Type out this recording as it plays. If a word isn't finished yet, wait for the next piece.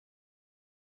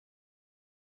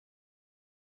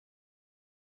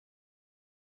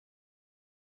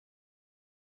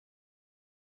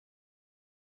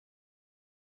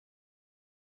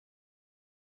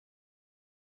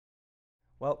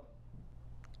Well,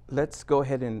 let's go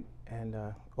ahead and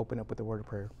open up with a word of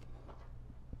prayer.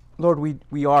 Lord,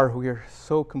 we are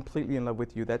so completely in love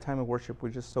with you. That time of worship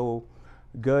was just so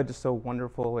good, so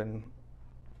wonderful, and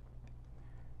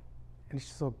it's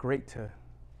just so great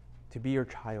to be your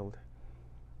child,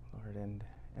 Lord, and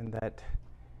that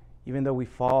even though we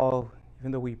fall,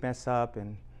 even though we mess up,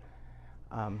 and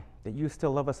that you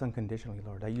still love us unconditionally,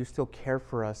 Lord, that you still care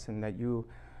for us, and that you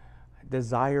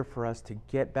desire for us to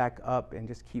get back up and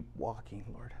just keep walking,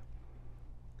 Lord.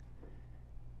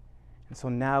 And so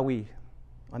now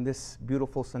on this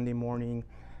beautiful Sunday morning,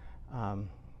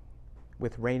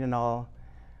 with rain and all,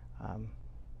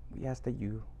 we ask that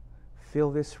you fill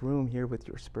this room here with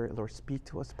your Spirit, Lord. Speak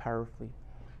to us powerfully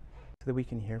so that we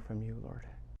can hear from you, Lord.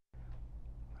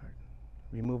 Lord,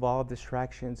 remove all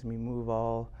distractions, remove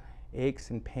all aches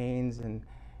and pains and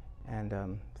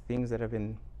things that have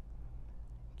been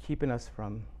keeping us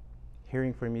from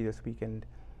hearing from you this weekend.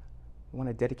 We want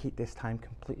to dedicate this time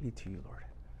completely to you, Lord.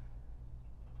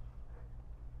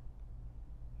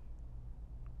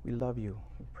 We love you.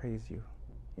 We praise you.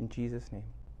 In Jesus' name,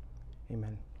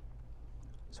 amen.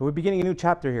 So we're beginning a new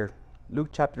chapter here, Luke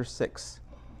chapter 6.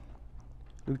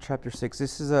 Luke chapter 6.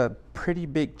 This is a pretty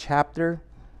big chapter,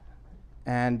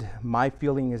 and my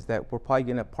feeling is that we're probably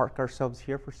going to park ourselves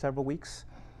here for several weeks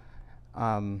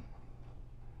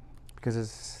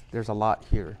because there's a lot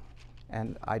here,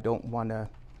 and I don't want to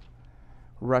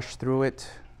rush through it.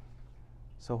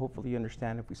 So hopefully you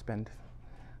understand if we spend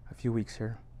a few weeks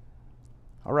here.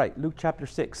 All right, Luke chapter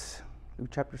 6. Luke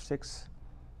chapter 6,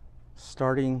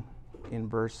 starting in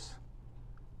verse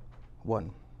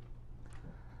 1.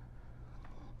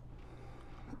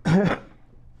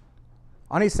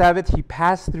 On a Sabbath, he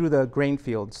passed through the grain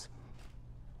fields.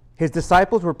 His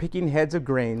disciples were picking heads of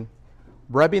grain,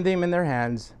 rubbing them in their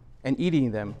hands, and eating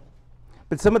them.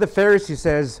 But some of the Pharisees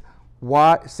said,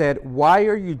 "Why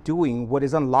are you doing what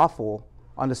is unlawful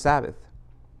on the Sabbath?"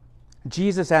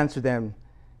 Jesus answered them,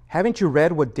 "Haven't you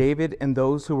read what David and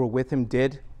those who were with him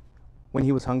did when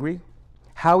he was hungry?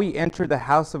 How he entered the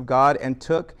house of God and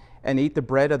took and ate the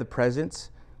bread of the presence,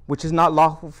 which is not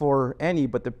lawful for any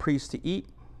but the priests to eat.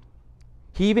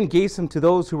 He even gave some to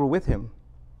those who were with him.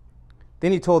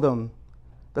 Then he told them,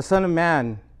 'The Son of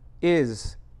Man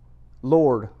is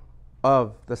Lord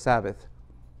of the Sabbath.'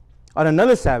 On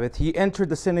another Sabbath, he entered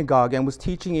the synagogue and was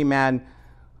teaching. A man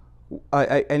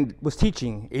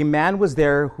was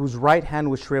there whose right hand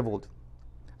was shriveled.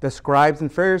 The scribes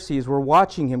and Pharisees were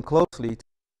watching him closely to see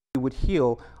if he would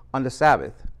heal on the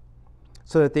Sabbath,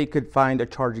 so that they could find a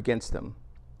charge against him.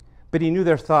 But he knew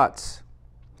their thoughts,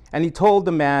 and he told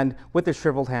the man with the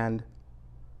shriveled hand,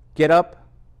 'Get up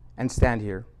and stand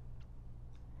here.'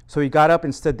 So he got up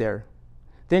and stood there.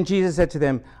 Then Jesus said to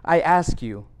them, 'I ask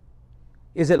you,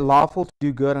 is it lawful to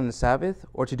do good on the Sabbath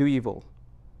or to do evil,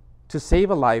 to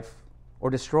save a life or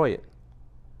destroy it?'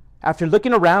 After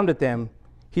looking around at them,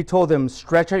 he told them,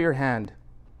 'Stretch out your hand.'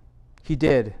 He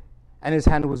did, and his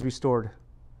hand was restored.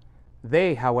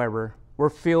 They, however, were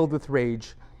filled with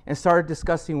rage and started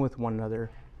discussing with one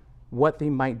another what they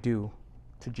might do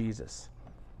to Jesus."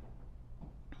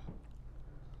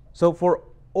 So for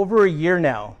over a year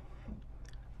now,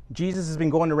 Jesus has been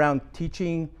going around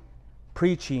teaching,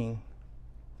 preaching,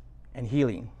 and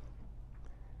healing.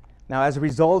 Now, as a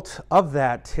result of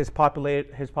that, his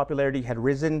popularity had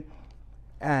risen,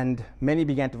 and many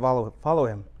began to follow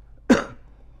him.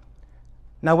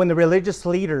 Now, when the religious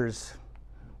leaders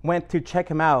went to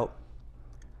check him out,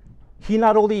 he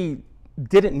not only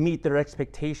didn't meet their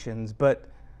expectations, but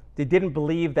they didn't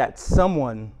believe that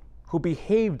someone who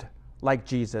behaved like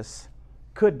Jesus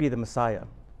could be the Messiah.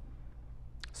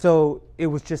 So it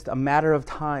was just a matter of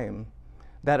time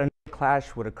that another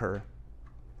clash would occur.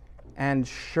 And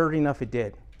sure enough, it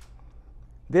did.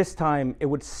 This time, it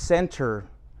would center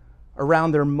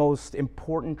around their most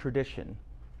important tradition,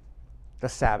 the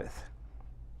Sabbath.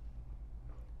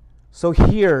 So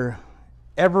here,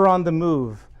 ever on the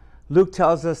move, Luke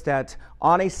tells us that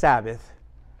on a Sabbath,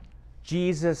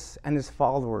 Jesus and his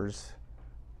followers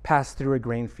passed through a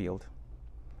grain field.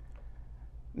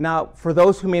 Now, for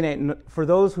those who may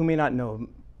not know,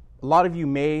 a lot of you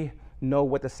may know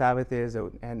what the Sabbath is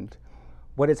and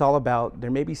what it's all about. There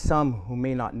may be some who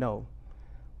may not know.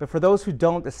 But for those who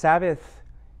don't, the Sabbath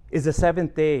is the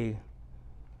seventh day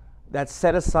that's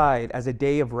set aside as a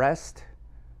day of rest,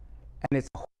 and it's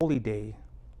a holy day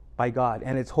by God,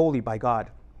 and it's holy by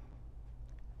God.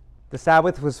 The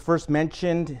Sabbath was first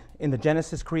mentioned in the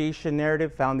Genesis creation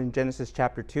narrative found in Genesis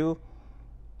chapter 2,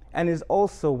 and is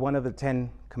also one of the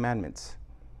 10 Commandments.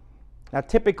 Now,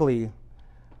 typically,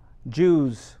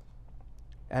 Jews,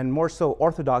 and more so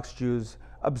Orthodox Jews,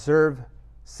 observe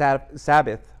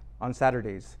Sabbath on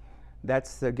Saturdays.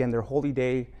 That's, again, their holy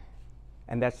day,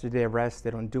 and that's the day of rest. They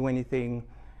don't do anything,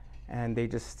 and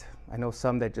I know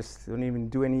some that just don't even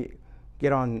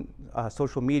get on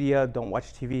social media, don't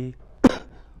watch TV,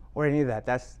 or any of that.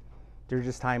 They're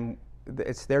just time,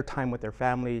 it's their time with their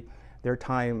family, their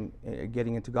time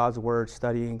getting into God's word,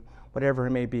 studying, whatever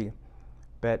it may be.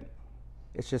 But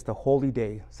it's just a holy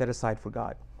day set aside for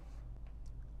God.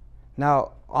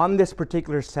 Now, on this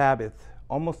particular Sabbath,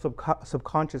 almost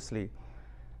subconsciously,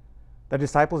 the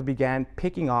disciples began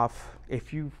picking off a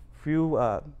few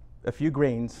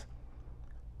grains,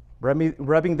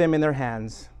 rubbing them in their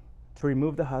hands to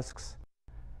remove the husks,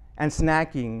 and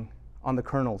snacking on the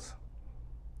kernels.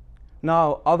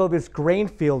 Now, although this grain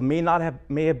field may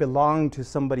have belonged to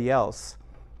somebody else,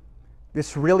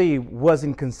 this really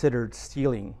wasn't considered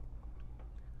stealing.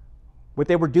 What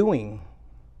they were doing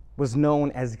was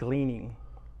known as gleaning.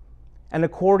 And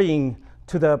according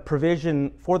to the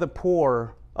provision for the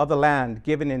poor of the land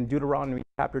given in Deuteronomy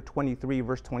chapter 23,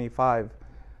 verse 25,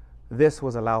 this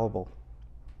was allowable.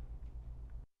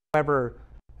 However,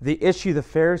 the issue the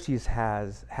Pharisees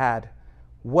had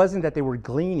wasn't that they were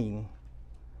gleaning.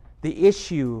 The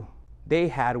issue they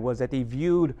had was that they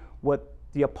viewed what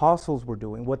the apostles were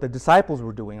doing, what the disciples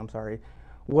were doing,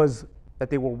 was that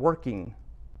they were working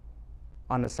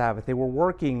on the Sabbath. They were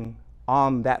working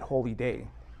on that holy day.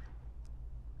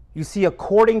 You see,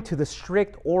 according to the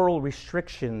strict oral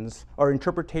restrictions or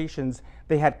interpretations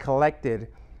they had collected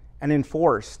and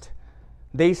enforced,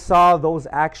 they saw those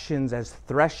actions as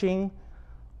threshing,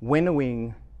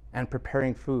 winnowing, and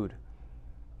preparing food,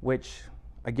 which,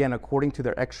 again, according to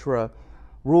their extra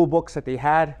rule books that they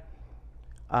had,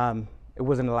 it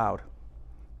wasn't allowed.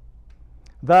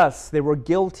 Thus, they were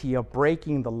guilty of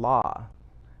breaking the law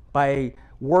by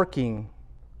working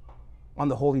on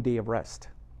the holy day of rest.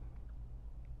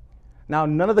 Now,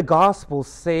 none of the Gospels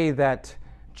say that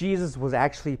Jesus was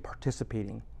actually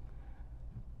participating,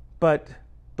 but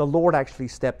the Lord actually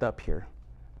stepped up here.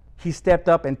 He stepped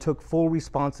up and took full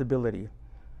responsibility,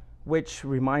 which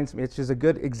reminds me, it's just a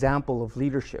good example of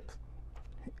leadership.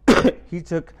 He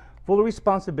took full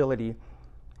responsibility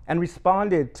and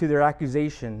responded to their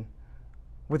accusation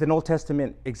with an Old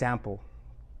Testament example,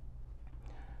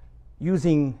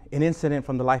 using an incident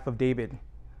from the life of David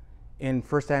in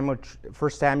 1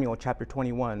 Samuel chapter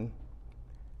 21.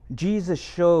 Jesus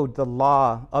showed the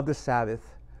law of the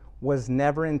Sabbath was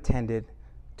never intended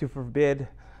to forbid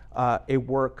a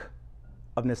work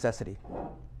of necessity.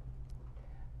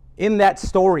 In that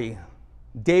story,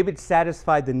 David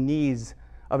satisfied the needs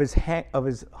of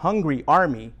his hungry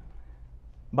army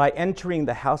by entering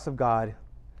the house of God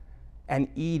and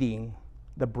eating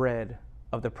the bread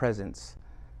of the presence.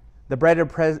 The bread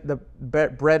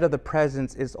of the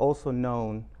presence is also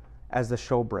known as the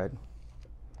showbread.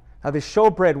 Now, the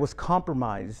showbread was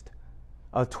comprised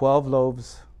of 12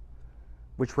 loaves,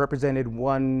 which represented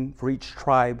one for each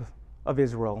tribe of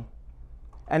Israel.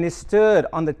 And it stood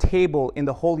on the table in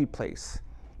the holy place,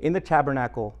 in the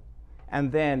tabernacle, and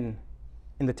then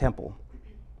in the temple.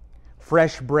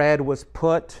 Fresh bread was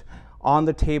put on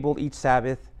the table each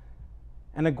Sabbath,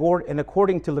 and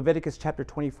according to Leviticus chapter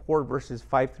 24, verses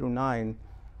 5 through 9,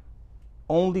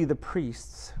 only the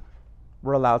priests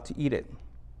were allowed to eat it.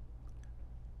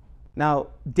 Now,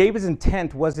 David's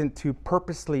intent wasn't to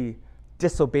purposely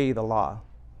disobey the law.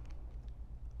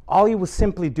 All he was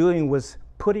simply doing was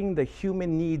putting the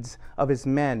human needs of his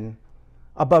men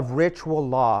above ritual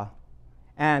law.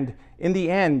 And in the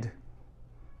end,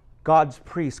 God's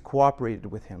priests cooperated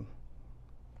with him.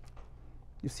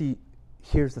 You see,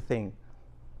 here's the thing.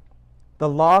 The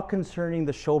law concerning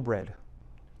the showbread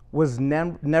was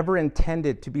never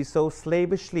intended to be so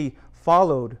slavishly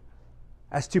followed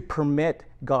as to permit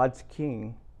God's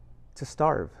king to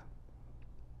starve.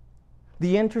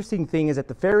 The interesting thing is that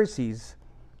the Pharisees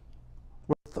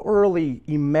were thoroughly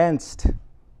immersed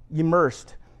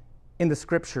in the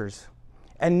scriptures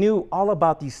and knew all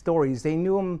about these stories. They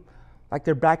knew them like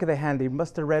their back of the hand. They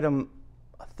must have read them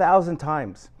 1,000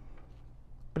 times.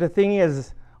 But the thing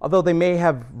is, although they may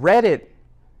have read it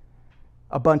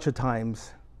a bunch of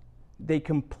times, they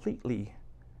completely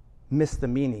missed the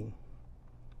meaning.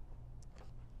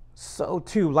 So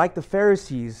too, like the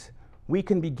Pharisees, we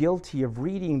can be guilty of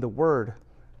reading the word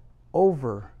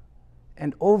over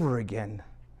and over again,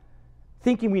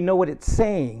 thinking we know what it's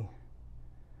saying,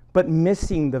 but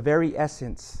missing the very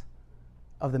essence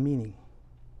of the meaning.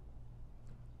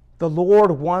 The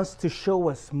Lord wants to show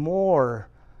us more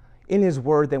in His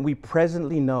word than we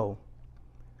presently know,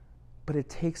 but it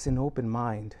takes an open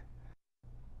mind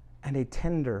and a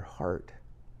tender heart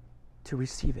to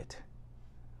receive it.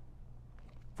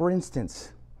 For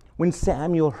instance, When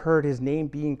Samuel heard his name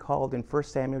being called in 1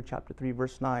 Samuel chapter 3,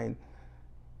 verse 9,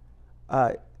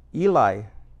 Eli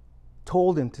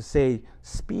told him to say,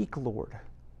 "Speak, Lord,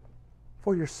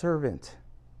 for your servant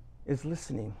is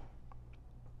listening."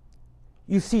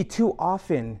 You see, too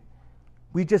often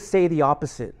we just say the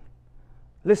opposite.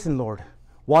 Listen, Lord,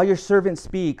 while your servant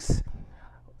speaks,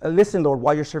 listen, Lord,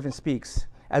 while your servant speaks,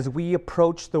 as we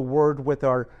approach the word with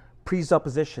our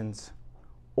presuppositions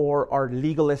or our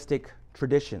legalistic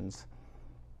traditions.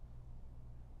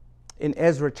 In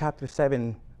Ezra chapter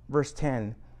 7, verse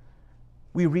 10,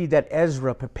 we read that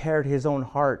Ezra prepared his own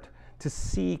heart to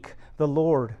seek the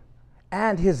Lord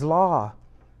and his law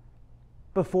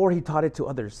before he taught it to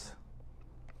others.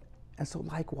 And so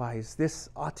likewise, this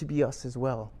ought to be us as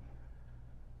well.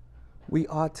 We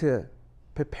ought to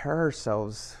prepare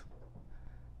ourselves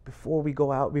before we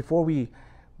go out, before we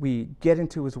get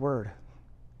into his word.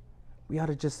 We ought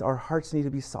to just, our hearts need to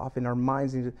be softened, our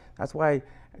minds need to, that's why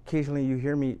occasionally you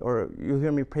hear me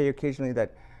pray occasionally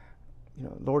that,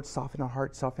 Lord, soften our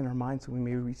hearts, soften our minds so we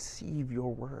may receive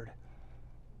your word.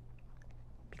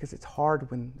 Because it's hard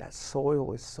when that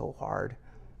soil is so hard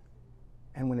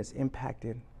and when it's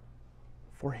impacted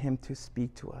for him to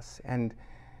speak to us. And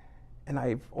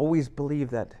I've always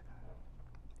believed that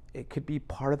it could be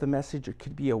part of the message, or it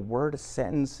could be a word, a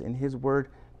sentence in his word,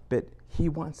 but he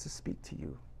wants to speak to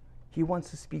you. He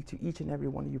wants to speak to each and every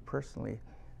one of you personally.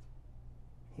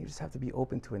 You just have to be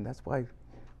open to it. And that's why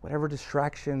whatever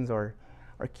distractions are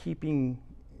keeping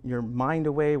your mind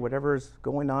away, whatever's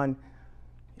going on,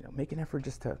 make an effort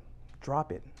just to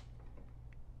drop it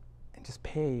and just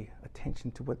pay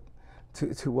attention to what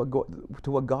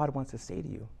God wants to say to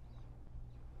you.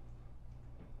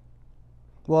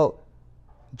 Well,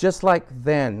 just like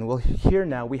then, here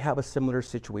now we have a similar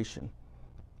situation.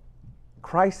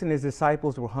 Christ and his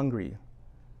disciples were hungry,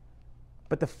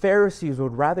 but the Pharisees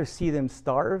would rather see them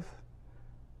starve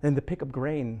than to pick up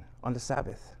grain on the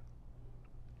Sabbath.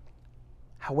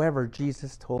 However,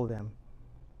 Jesus told them,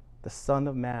 the Son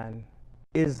of Man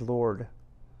is Lord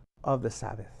of the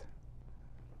Sabbath.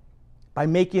 By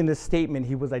making this statement,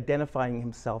 he was identifying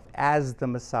himself as the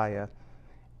Messiah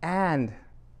and,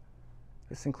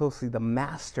 listen closely, the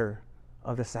master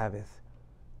of the Sabbath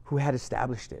who had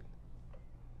established it.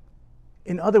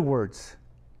 In other words,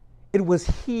 it was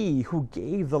he who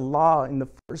gave the law in the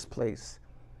first place.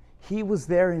 He was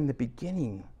there in the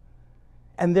beginning,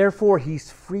 and therefore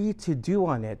he's free to do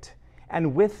on it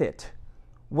and with it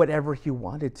whatever he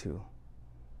wanted to.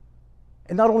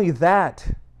 And not only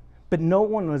that, but no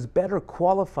one was better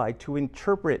qualified to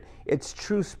interpret its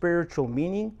true spiritual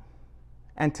meaning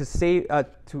and there's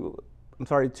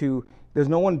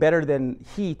no one better than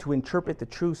he to interpret the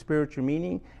true spiritual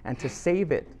meaning and to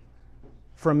save it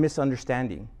from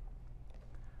misunderstanding.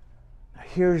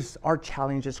 Here's our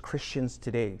challenge as Christians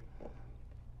today.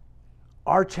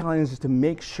 Our challenge is to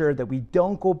make sure that we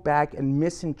don't go back and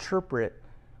misinterpret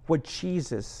what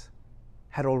Jesus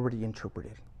had already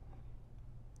interpreted.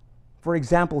 For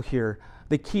example here,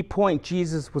 the key point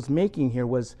Jesus was making here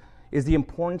is the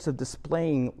importance of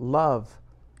displaying love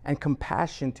and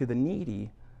compassion to the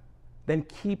needy than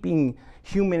keeping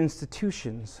human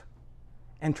institutions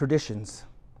and traditions.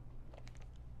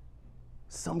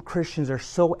 Some Christians are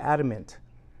so adamant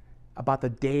about the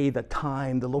day, the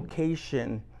time, the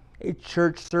location a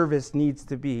church service needs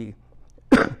to be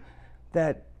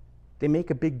that they make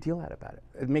a big deal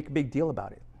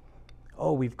about it.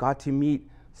 Oh, we've got to meet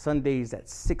Sundays at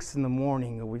 6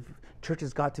 a.m. Church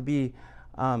has got to be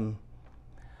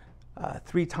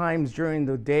 3 times during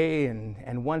the day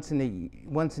and once in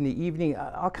the evening.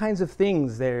 All kinds of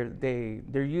things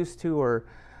they're used to or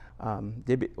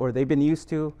they've been used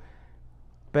to.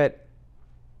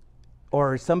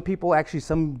 Or some people, actually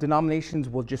some denominations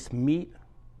will just meet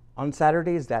on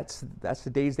Saturdays. That's the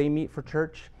days they meet for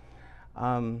church.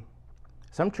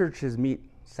 Some churches meet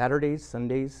Saturdays,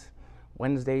 Sundays,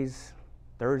 Wednesdays,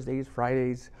 Thursdays,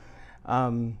 Fridays.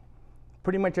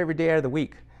 Pretty much every day out of the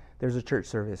week there's a church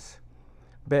service.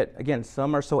 But again,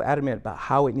 some are so adamant about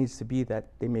how it needs to be that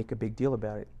they make a big deal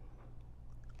about it.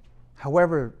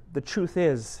 However, the truth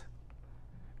is,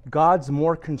 God's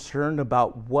more concerned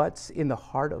about what's in the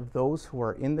heart of those who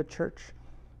are in the church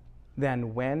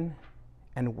than when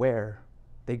and where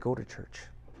they go to church.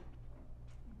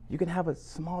 You can have a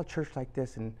small church like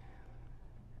this and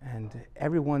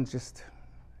everyone just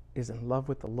is in love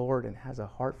with the Lord and has a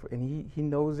heart for it, and he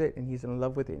knows it and he's in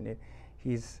love with it, and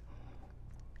he's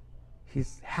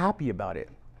happy about it.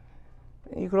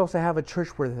 And you could also have a church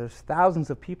where there's thousands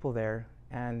of people there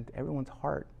and everyone's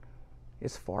heart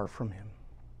is far from him.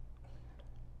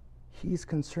 He's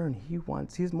concerned.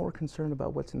 He's more concerned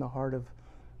about what's in the heart of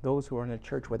those who are in the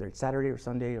church, whether it's Saturday or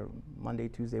Sunday or Monday,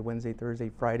 Tuesday, Wednesday, Thursday,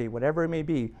 Friday, whatever it may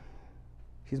be,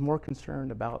 he's more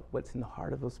concerned about what's in the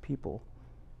heart of those people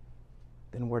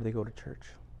than where they go to church.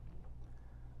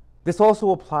 This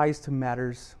also applies to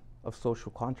matters of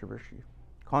social controversy.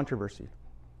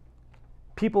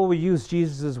 People will use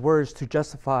Jesus' words to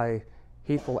justify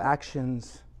hateful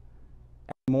actions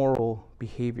and immoral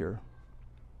behavior,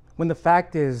 when the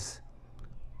fact is,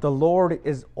 the Lord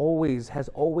has always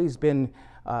been,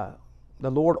 the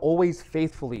Lord always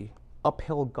faithfully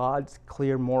upheld God's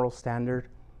clear moral standard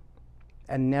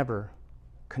and never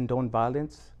condoned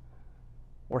violence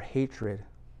or hatred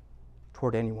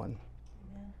toward anyone.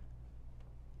 Amen.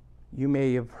 You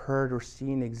may have heard or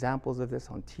seen examples of this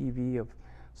on TV of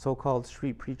so-called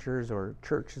street preachers or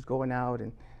churches going out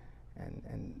and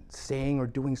saying or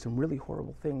doing some really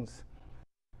horrible things.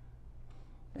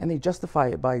 And they justify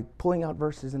it by pulling out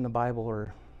verses in the Bible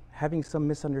or having some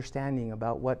misunderstanding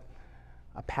about what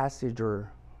a passage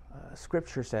or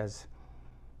scripture says.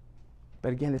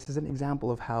 But again, this is an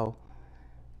example of how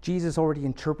Jesus already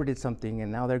interpreted something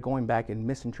and now they're going back and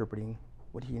misinterpreting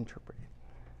what he interpreted.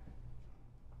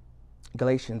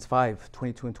 Galatians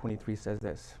 5:22 and 23 says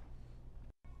this: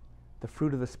 "The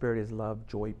fruit of the Spirit is love,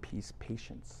 joy, peace,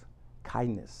 patience,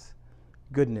 kindness,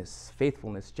 goodness,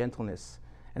 faithfulness, gentleness,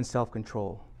 and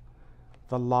self-control.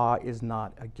 The law is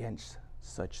not against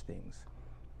such things."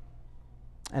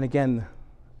 And again,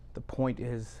 the point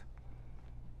is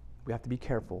we have to be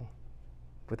careful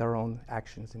with our own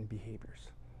actions and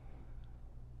behaviors.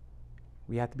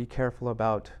 We have to be careful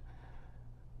about,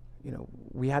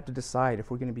 we have to decide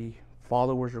if we're going to be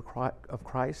followers of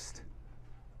Christ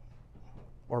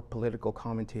or political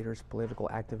commentators, political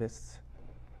activists.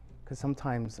 Because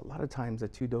a lot of times the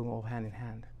two don't go hand in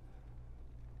hand.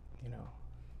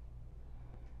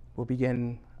 We'll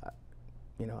begin,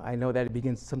 I know that it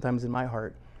begins sometimes in my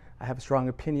heart. I have strong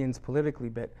opinions politically,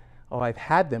 but I've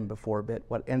had them before, but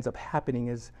what ends up happening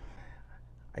is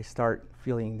I start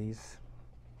feeling these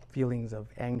feelings of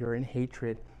anger and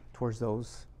hatred towards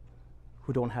those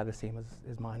who don't have the same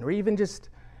as mine, or even just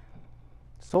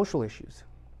social issues.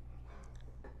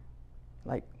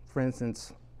 Like, for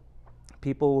instance,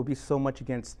 people will be so much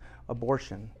against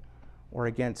abortion or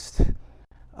against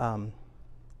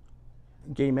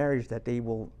gay marriage that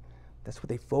that's what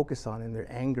they focus on, and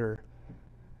their anger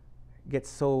gets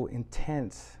so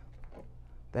intense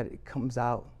that it comes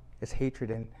out as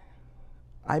hatred. And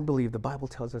I believe the Bible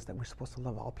tells us that we're supposed to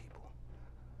love all people.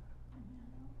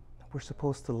 We're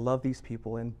supposed to love these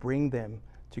people and bring them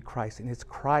to Christ, and it's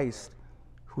Christ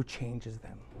who changes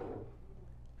them.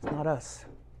 It's not us.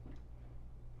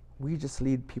 We just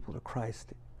lead people to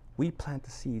Christ. We plant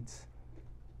the seeds,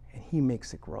 and he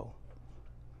makes it grow.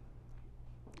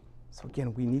 So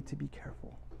again, we need to be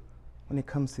careful when it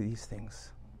comes to these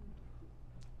things.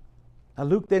 Now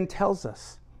Luke then tells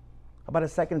us about a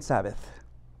second Sabbath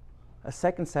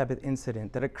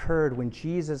incident that occurred when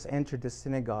Jesus entered the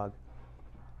synagogue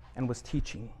and was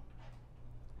teaching.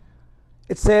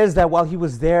 It says that while he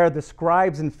was there, the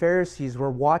scribes and Pharisees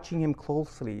were watching him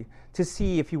closely to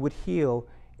see if he would heal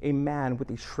a man with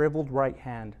a shriveled right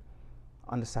hand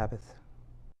on the Sabbath.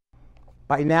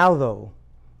 By now, though,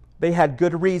 they had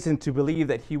good reason to believe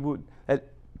that he would,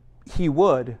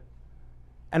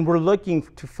 and were looking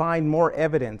to find more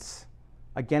evidence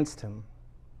against him.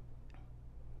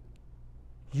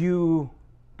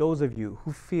 Those of you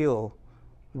who feel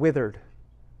withered,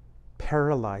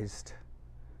 paralyzed,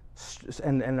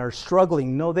 and are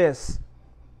struggling, know this: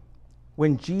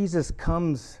 when Jesus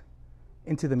comes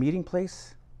into the meeting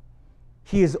place,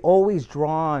 he is always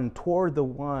drawn toward the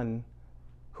one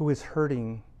who is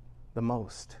hurting the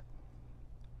most.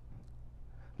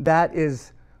 That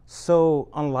is so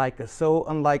unlike us, so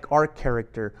unlike our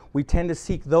character. We tend to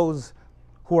seek those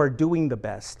who are doing the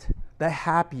best, the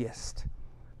happiest,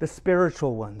 the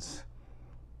spiritual ones,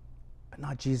 but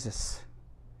not Jesus.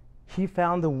 He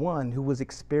found the one who was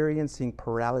experiencing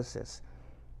paralysis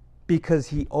because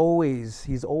he's always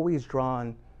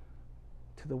drawn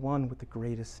to the one with the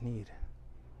greatest need.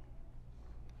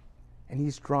 And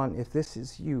he's drawn, if this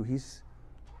is you, he's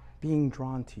being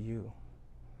drawn to you.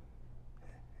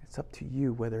 It's up to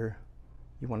you whether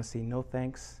you want to say no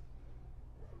thanks,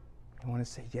 you want to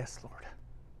say, yes, Lord,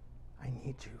 I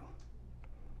need you.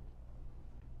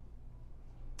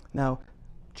 Now,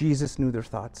 Jesus knew their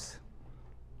thoughts,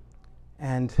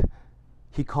 and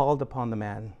he called upon the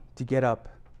man to get up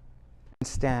and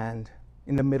stand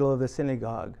in the middle of the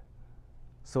synagogue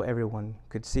so everyone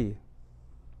could see.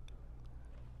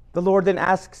 The Lord then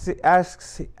asked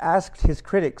his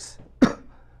critics,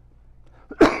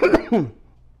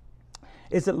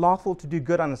 "Is it lawful to do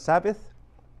good on the Sabbath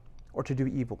or to do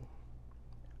evil,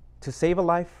 to save a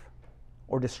life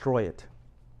or destroy it.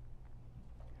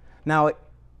 Now,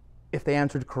 if they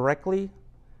answered correctly,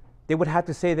 they would have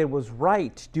to say that it was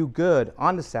right to do good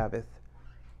on the Sabbath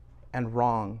and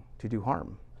wrong to do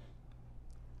harm.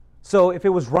 So if it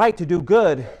was right to do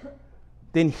good,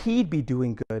 then he'd be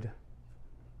doing good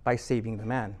by saving the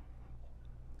man.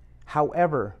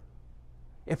 However,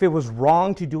 if it was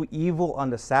wrong to do evil on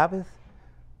the Sabbath,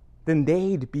 then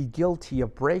they'd be guilty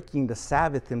of breaking the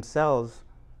Sabbath themselves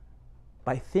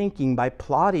by thinking, by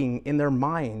plotting in their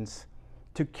minds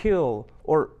to kill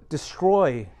or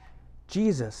destroy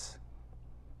Jesus.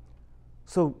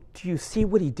 So do you see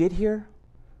what he did here?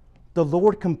 The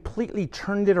Lord completely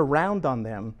turned it around on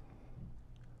them.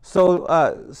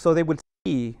 So they would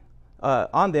see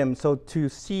on them, so to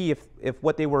see if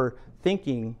what they were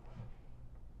thinking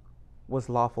was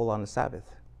lawful on the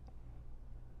Sabbath.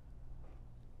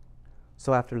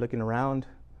 So after looking around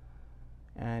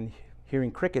and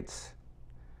hearing crickets,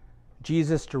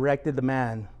 Jesus directed the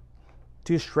man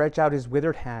to stretch out his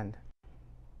withered hand.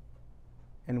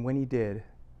 And when he did,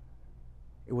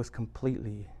 it was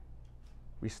completely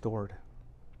restored.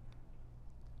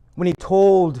 When he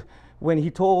told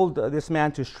this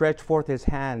man to stretch forth his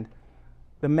hand,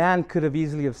 the man could have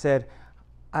easily have said,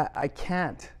 I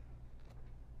can't.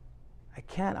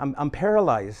 I'm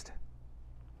paralyzed.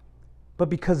 But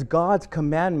because God's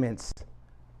commandments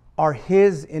are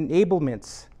his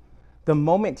enablements, the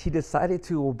moment he decided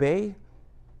to obey,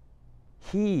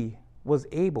 he was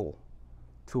able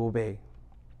to obey.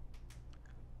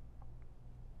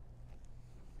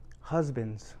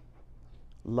 Husbands,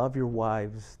 love your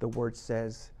wives, the word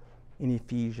says in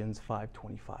Ephesians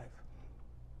 5:25.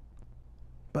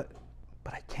 But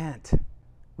I can't,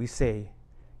 we say.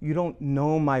 You don't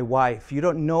know my wife. You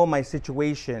don't know my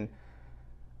situation.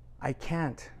 I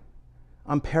can't.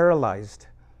 I'm paralyzed.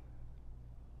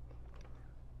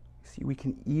 See, we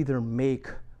can either make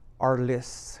our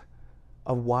lists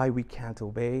of why we can't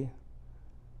obey,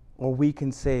 or we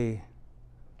can say,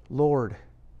 Lord,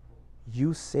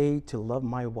 you say to love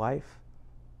my wife,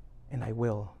 and I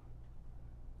will,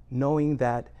 knowing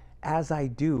that as I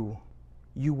do,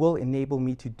 you will enable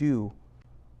me to do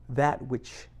that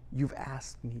which you've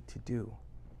asked me to do.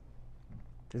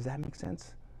 Does that make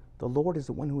sense? The Lord is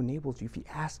the one who enables you. If he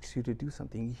asks you to do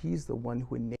something, he's the one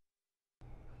who enables you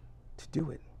to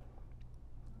do it.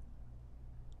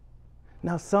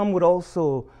 Now, some would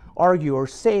also argue or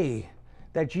say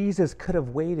that Jesus could have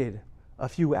waited a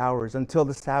few hours until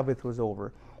the Sabbath was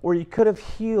over, or he could have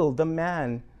healed the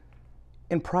man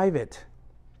in private.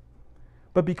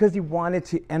 But because he wanted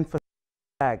to emphasize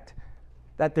the fact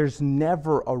that there's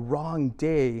never a wrong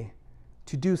day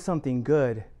to do something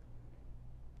good,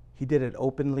 he did it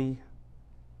openly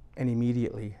and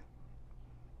immediately.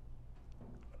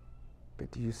 But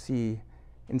do you see,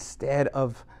 instead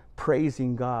of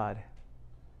praising God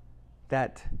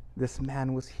that this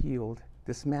man was healed,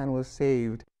 this man was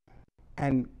saved,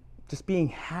 and just being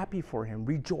happy for him,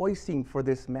 rejoicing for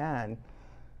this man,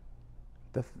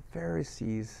 the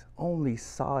Pharisees only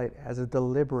saw it as a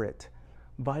deliberate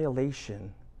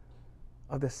violation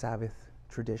of the Sabbath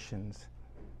traditions.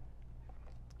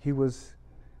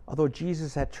 Although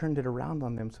Jesus had turned it around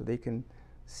on them so they can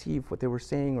see if what they were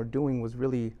saying or doing was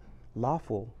really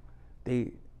lawful,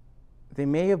 they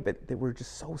may have, but they were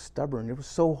just so stubborn. They were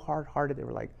so hard-hearted. They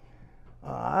were like,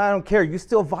 I don't care. You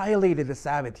still violated the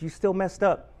Sabbath. You still messed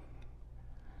up.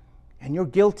 And you're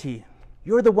guilty.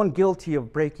 You're the one guilty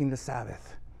of breaking the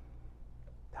Sabbath.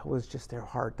 That was just their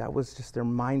heart. That was just their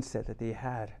mindset that they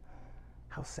had.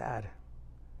 How sad.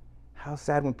 How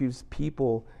sad when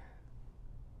people,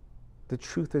 the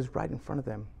truth is right in front of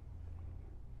them.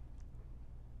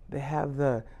 They have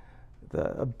the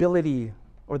ability,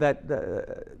 or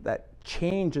that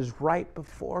change is right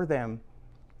before them.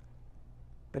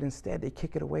 But instead they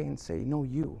kick it away and say, no,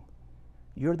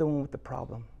 you're the one with the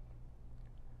problem.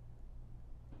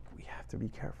 We have to be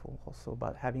careful also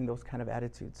about having those kind of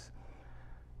attitudes.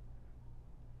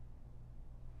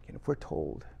 And if we're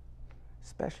told,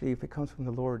 especially if it comes from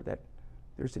the Lord, that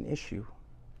there's an issue,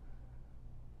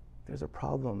 there's a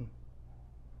problem,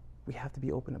 we have to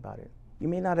be open about it. You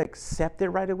may not accept it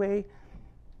right away.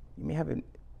 You may have a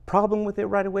problem with it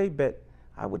right away, but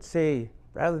I would say,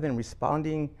 rather than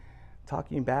responding,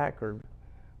 talking back,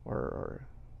 or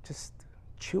just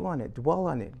chew on it, dwell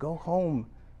on it, go home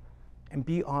and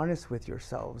be honest with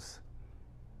yourselves.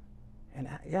 And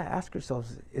ask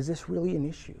yourselves, is this really an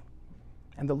issue?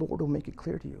 And the Lord will make it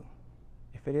clear to you.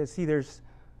 If it is, see, there's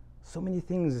so many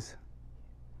things,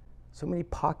 so many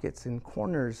pockets and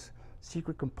corners,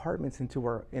 secret compartments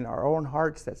in our own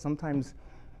hearts that sometimes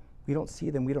We don't see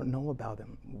them. We don't know about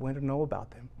them. We don't know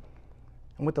about them.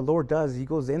 And what the Lord does, he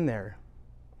goes in there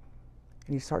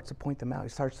and he starts to point them out. He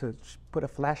starts to put a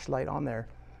flashlight on there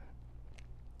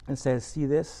and says, see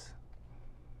this?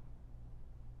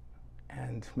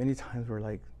 And many times we're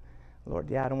like, Lord,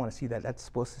 yeah, I don't want to see that. That's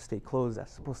supposed to stay closed.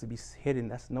 That's supposed to be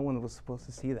hidden. No one was supposed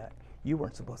to see that. You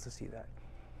weren't supposed to see that.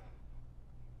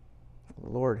 The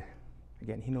Lord,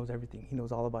 again, he knows everything. He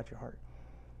knows all about your heart.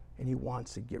 And he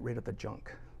wants to get rid of the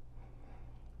junk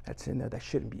that's in there that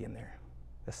shouldn't be in there.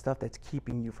 The stuff that's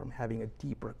keeping you from having a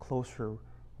deeper, closer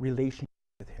relationship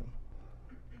with him.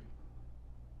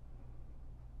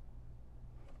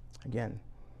 Again,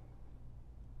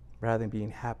 rather than being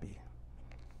happy,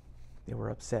 they were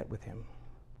upset with him.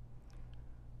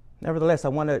 Nevertheless, I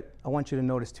want you to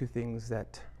notice two things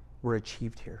that were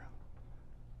achieved here.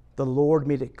 The Lord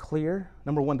made it clear.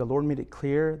 Number one, the Lord made it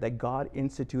clear that God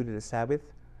instituted a Sabbath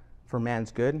for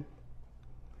man's good.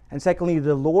 And secondly,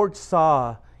 the Lord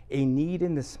saw a need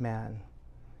in this man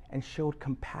and showed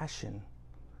compassion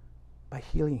by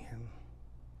healing him.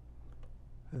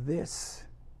 This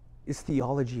is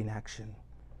theology in action.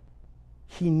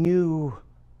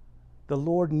 The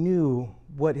Lord knew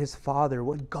what his Father,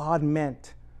 what God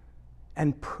meant,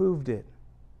 and proved it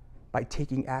by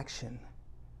taking action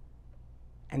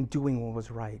and doing what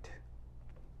was right,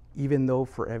 even though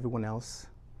for everyone else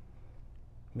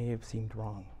may have seemed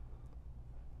wrong.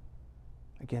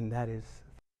 Again, that is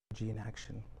theology in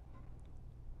action.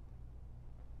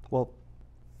 Well,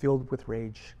 filled with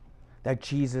rage that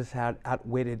Jesus had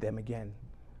outwitted them again,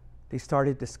 they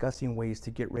started discussing ways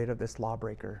to get rid of this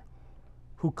lawbreaker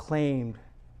who claimed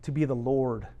to be the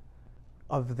Lord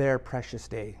of their precious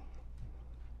day.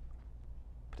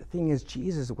 But the thing is,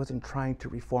 Jesus wasn't trying to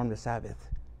reform the Sabbath.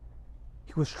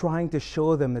 He was trying to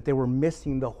show them that they were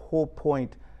missing the whole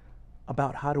point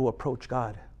about how to approach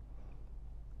God.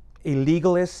 A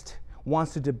legalist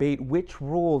wants to debate which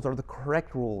rules are the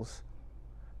correct rules.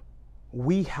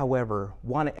 We, however,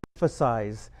 want to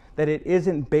emphasize that it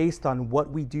isn't based on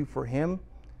what we do for him,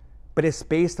 but it's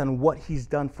based on what he's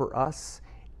done for us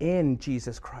in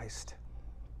Jesus Christ.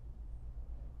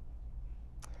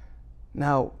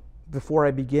 Now, before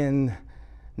I begin,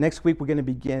 next week we're going to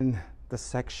begin the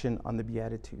section on the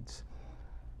Beatitudes.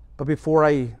 But before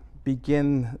I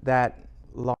begin that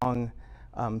long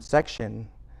section,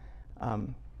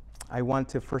 I want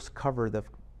to first cover the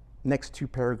next two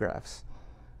paragraphs.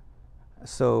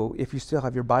 So if you still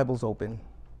have your Bibles open,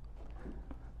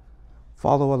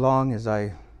 follow along as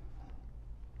I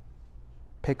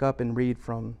pick up and read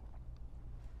from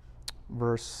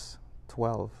verse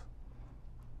 12.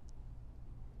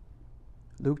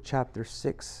 Luke chapter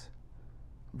 6,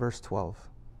 verse 12.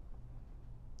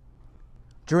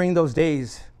 During those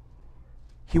days,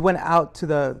 he went out to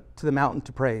the mountain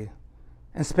to pray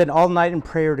and spent all night in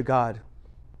prayer to God.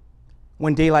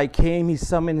 When daylight came, he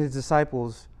summoned his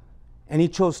disciples, and he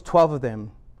chose 12 of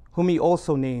them, whom he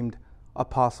also named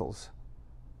apostles.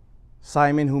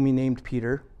 Simon, whom he named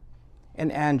Peter,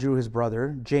 and Andrew his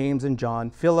brother, James and John,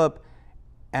 Philip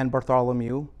and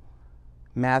Bartholomew,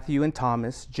 Matthew and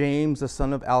Thomas, James the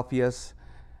son of Alphaeus,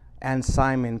 and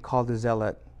Simon called the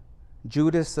Zealot,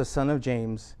 Judas the son of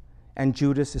James, and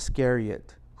Judas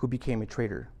Iscariot, who became a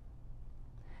traitor.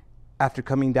 After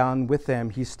coming down with them,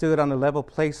 he stood on a level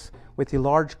place with a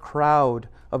large crowd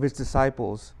of his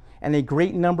disciples and a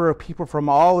great number of people from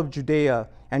all of Judea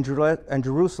and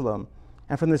Jerusalem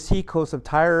and from the seacoast of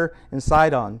Tyre and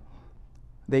Sidon.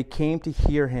 They came to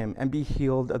hear him and be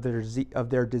healed of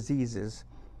their diseases.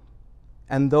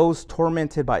 And those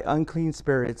tormented by unclean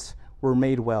spirits were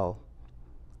made well.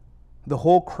 The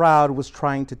whole crowd was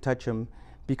trying to touch him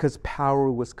because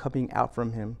power was coming out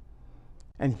from him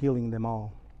and healing them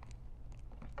all.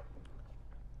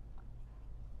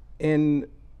 In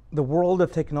the world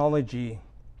of technology,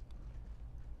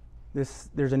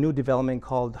 there's a new development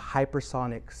called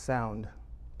hypersonic sound,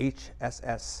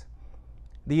 HSS.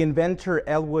 The inventor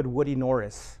Elwood Woody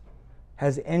Norris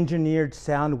has engineered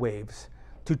sound waves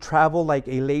to travel like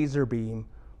a laser beam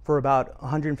for about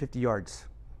 150 yards.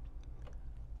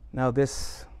 Now,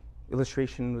 this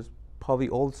illustration was probably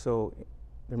old, so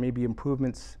there may be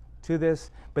improvements to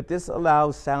this, but this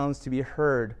allows sounds to be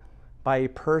heard by a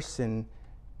person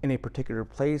in a particular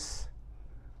place,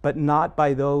 but not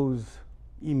by those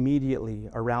immediately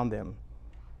around them.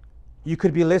 You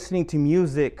could be listening to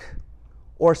music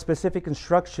or specific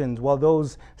instructions while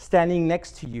those standing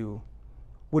next to you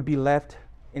would be left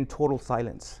in total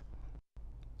silence.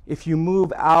 If you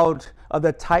move out of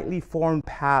the tightly formed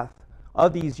path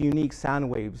of these unique sound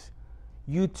waves,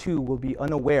 you too will be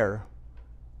unaware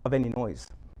of any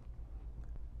noise.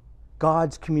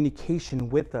 God's communication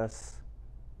with us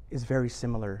is very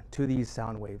similar to these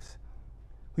sound waves.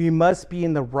 We must be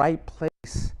in the right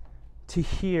place to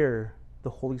hear the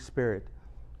Holy Spirit.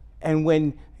 And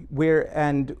when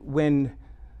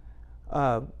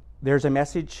there's a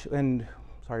message, and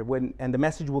the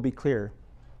message will be clear.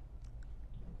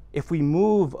 If we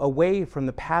move away from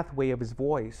the pathway of his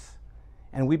voice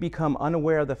and we become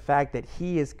unaware of the fact that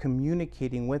he is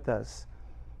communicating with us,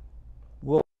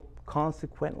 we'll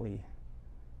consequently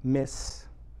miss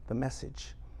the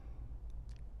message.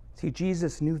 See,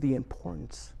 Jesus knew the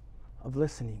importance of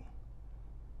listening.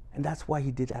 And that's why he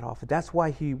did that often. That's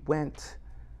why he went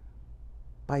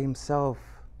by himself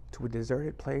to a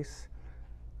deserted place,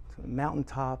 to a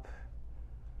mountaintop,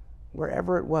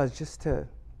 wherever it was, just to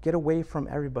get away from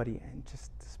everybody and just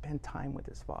spend time with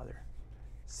his Father.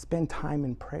 Spend time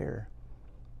in prayer.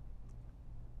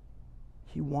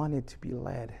 He wanted to be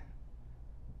led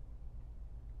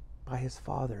by his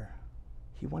Father.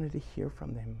 He wanted to hear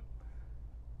from him.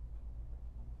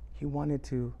 He wanted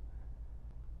to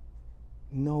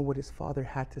know what his Father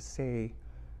had to say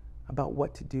about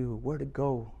what to do, where to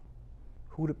go,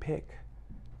 who to pick.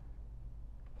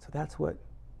 So that's what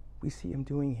we see him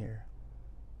doing here.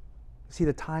 See,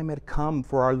 the time had come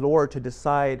for our Lord to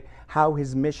decide how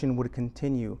his mission would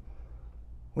continue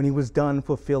when he was done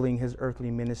fulfilling his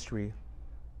earthly ministry.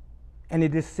 And a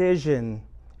decision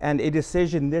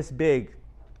this big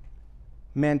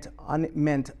meant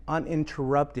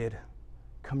uninterrupted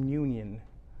communion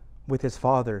with his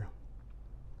Father.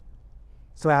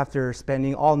 So after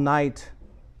spending all night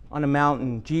on a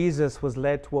mountain, Jesus was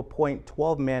led to appoint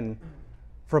 12 men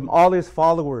from all his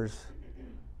followers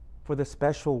for the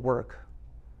special work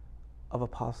of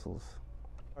apostles.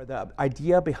 The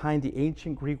idea behind the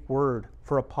ancient Greek word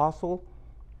for apostle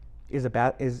is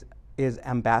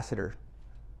ambassador.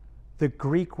 The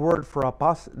Greek word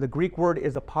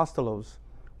is apostolos,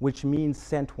 which means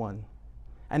sent one,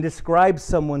 and describes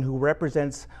someone who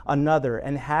represents another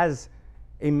and has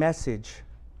a message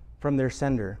from their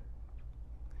sender.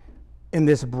 In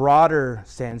this broader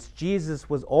sense, Jesus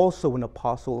was also an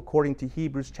apostle according to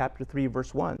Hebrews chapter 3,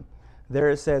 verse 1. There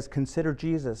it says, "Consider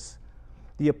Jesus,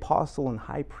 the apostle and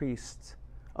high priest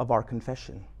of our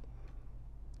confession."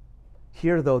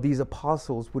 Here, though, these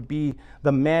apostles would be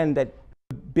the men that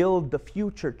would build the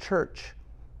future church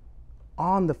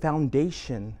on the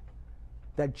foundation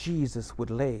that Jesus would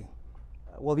lay.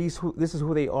 Well, this is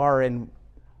who they are, and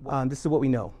this is what we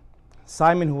know.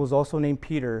 Simon, who was also named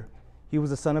Peter, he was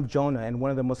the son of Jonah and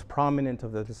one of the most prominent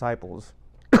of the disciples.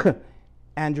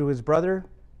 Andrew, his brother,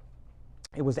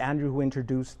 it was Andrew who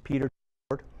introduced Peter to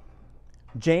the Lord.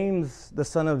 James, the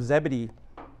son of Zebedee,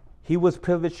 he was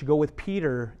privileged to go with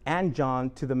Peter and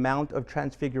John to the Mount of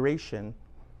Transfiguration,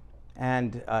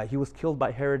 and he was killed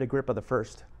by Herod Agrippa I.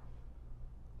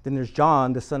 Then there's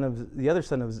John, the other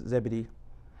son of Zebedee.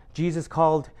 Jesus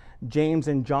called James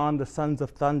and John the sons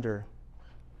of thunder.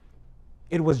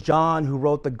 It was John who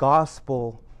wrote the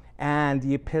gospel and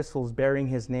the epistles bearing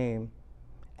his name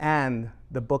and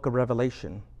the book of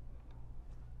Revelation.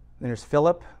 Then there's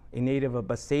Philip, a native of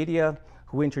Bethsaida,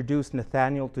 who introduced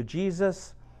Nathanael to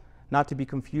Jesus, not to be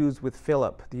confused with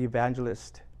Philip, the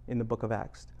evangelist in the book of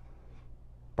Acts.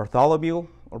 Bartholomew,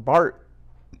 or Bart,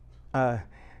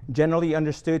 generally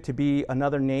understood to be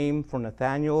another name for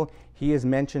Nathanael. He is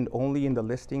mentioned only in the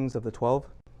listings of the 12.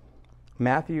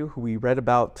 Matthew, who we read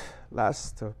about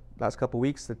last couple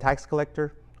weeks, the tax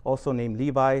collector, also named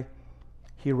Levi.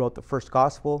 He wrote the first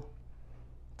gospel.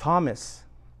 Thomas,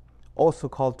 also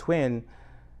called Twin,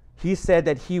 he said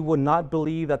that he would not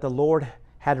believe that the Lord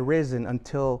had risen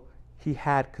until he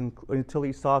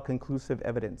saw conclusive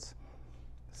evidence.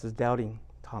 This is Doubting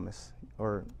Thomas,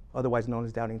 or otherwise known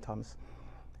as Doubting Thomas.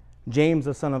 James,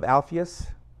 the son of Alphaeus,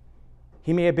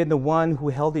 he may have been the one who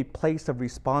held a place of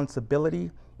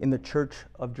responsibility in the church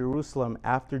of Jerusalem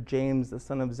after James, the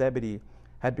son of Zebedee,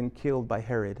 had been killed by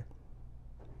Herod.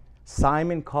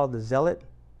 Simon, called the Zealot,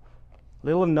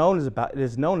 little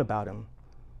is known about him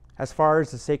as far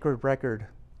as the sacred record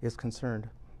is concerned.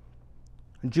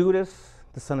 Judas,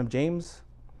 the son of James,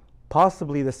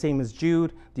 possibly the same as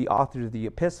Jude, the author of the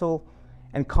epistle,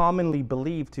 and commonly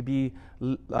believed to be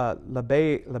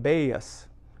Lebbaeus,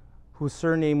 whose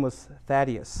surname was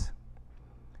Thaddeus.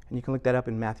 And you can look that up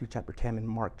in Matthew chapter 10 and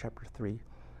Mark chapter 3.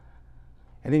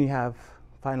 And then you have,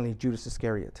 finally, Judas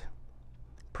Iscariot,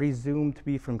 presumed to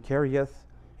be from Kerioth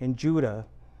in Judah,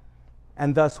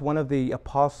 and thus one of the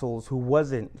apostles who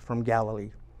wasn't from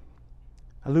Galilee.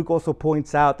 And Luke also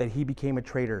points out that he became a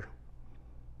traitor.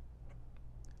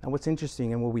 Now what's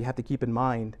interesting and what we have to keep in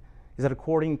mind is that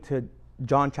according to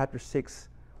John chapter 6,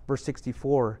 verse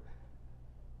 64,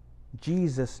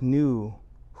 Jesus knew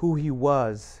who he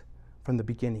was from the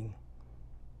beginning,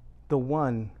 the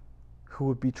one who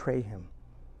would betray him.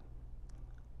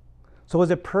 So as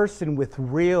a person with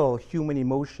real human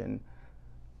emotion,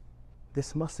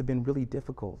 this must have been really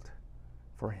difficult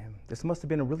for him. This must have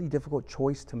been a really difficult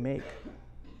choice to make,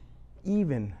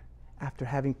 even after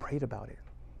having prayed about it.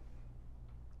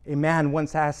 A man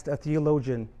once asked a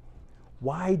theologian,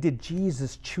 why did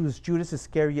Jesus choose Judas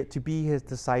Iscariot to be his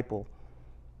disciple?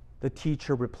 The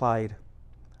teacher replied,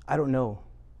 I don't know,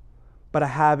 but I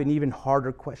have an even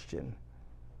harder question.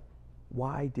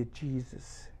 Why did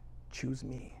Jesus choose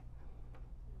me?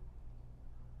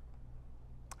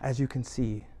 As you can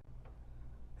see,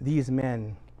 these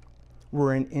men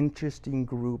were an interesting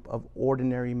group of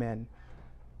ordinary men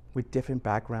with different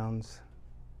backgrounds,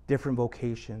 different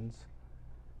vocations,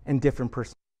 and different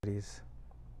personalities,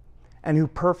 and who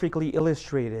perfectly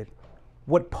illustrated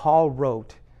what Paul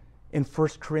wrote in 1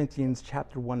 Corinthians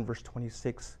chapter 1, verse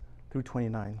 26 through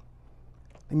 29.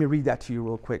 Let me read that to you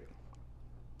real quick.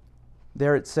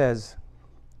 There it says,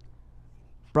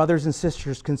 brothers and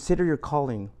sisters, consider your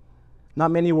calling.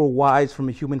 Not many were wise from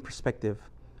a human perspective,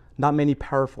 not many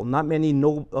powerful, not many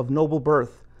of noble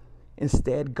birth.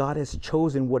 Instead, God has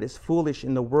chosen what is foolish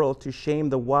in the world to shame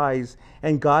the wise,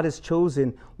 and God has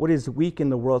chosen what is weak in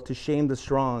the world to shame the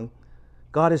strong.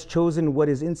 God has chosen what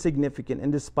is insignificant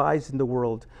and despised in the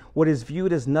world, what is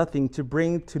viewed as nothing, to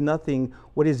bring to nothing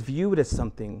what is viewed as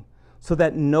something, so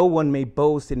that no one may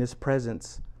boast in his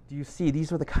presence. Do you see?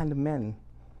 These were the kind of men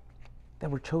that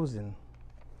were chosen.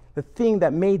 The thing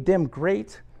that made them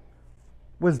great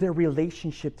was their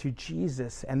relationship to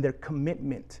Jesus and their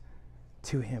commitment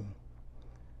to him.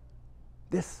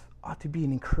 This ought to be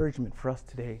an encouragement for us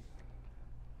today.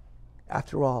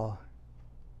 After all,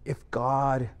 if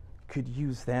God could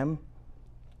use them,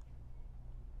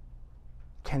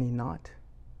 can he not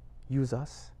use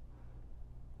us?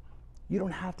 You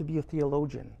don't have to be a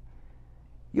theologian.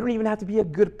 You don't even have to be a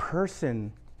good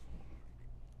person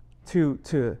to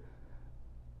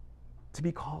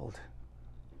be called.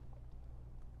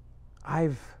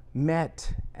 I've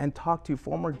met and talked to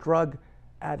former drug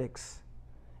addicts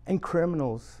and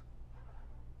criminals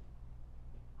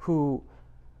who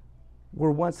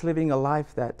were once living a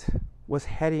life that was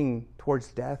heading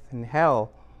towards death and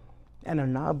hell, and are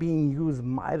now being used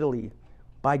mightily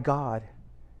by God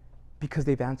because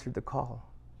they've answered the call.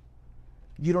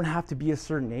 You don't have to be a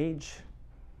certain age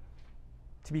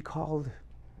to be called.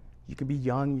 You can be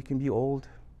young, you can be old.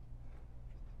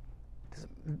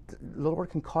 The Lord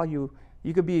can call you.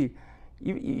 You could be,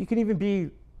 you can even be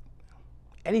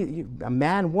a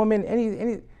man, woman,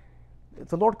 any. If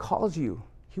the Lord calls you,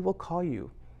 he will call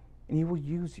you and he will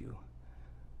use you.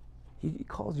 He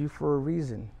calls you for a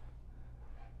reason.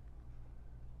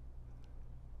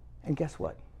 And guess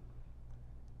what?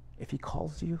 If he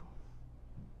calls you,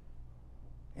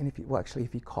 and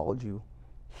if he called you,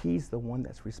 he's the one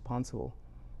that's responsible.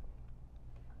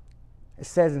 It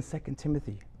says in 2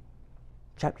 Timothy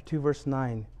chapter 2, verse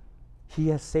 9, he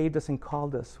has saved us and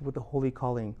called us with a holy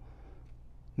calling,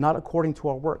 not according to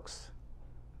our works,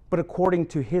 but according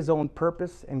to his own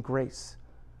purpose and grace,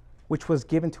 which was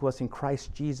given to us in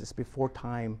Christ Jesus before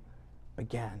time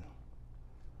began.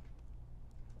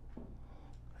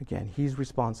 Again, he's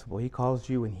responsible. He calls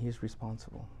you and he's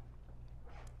responsible.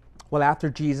 Well, after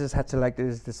Jesus had selected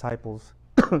his disciples,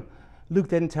 Luke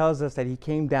then tells us that he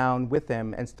came down with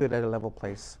them and stood at a level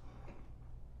place.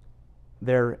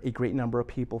 There, a great number of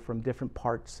people from different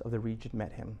parts of the region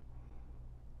met him.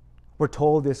 We're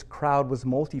told this crowd was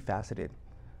multifaceted.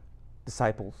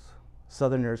 Disciples,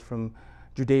 southerners from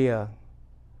Judea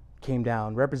came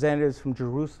down, representatives from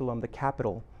Jerusalem, the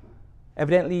capital,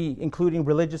 evidently including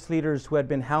religious leaders who had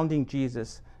been hounding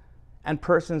Jesus, and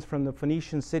persons from the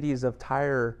Phoenician cities of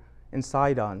Tyre and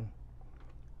Sidon,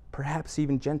 perhaps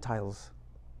even Gentiles.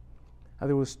 Now,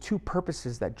 there was two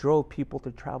purposes that drove people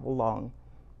to travel long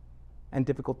and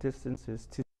difficult distances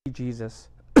to see Jesus.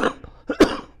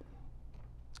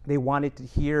 They wanted to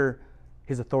hear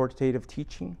his authoritative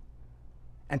teaching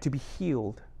and to be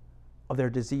healed of their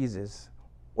diseases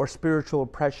or spiritual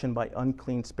oppression by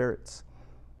unclean spirits.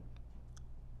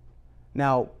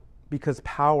 Now, because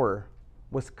power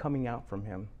was coming out from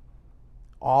him,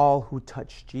 all who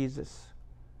touched Jesus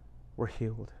were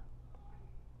healed.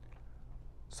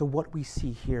 So what we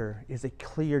see here is a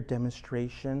clear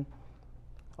demonstration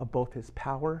of both his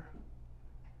power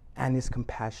and his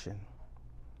compassion.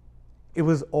 It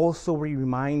was also a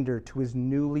reminder to his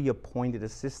newly appointed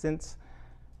assistants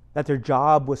that their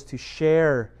job was to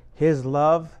share his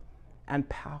love and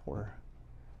power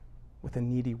with a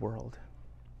needy world.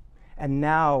 And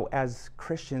now, as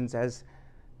Christians, as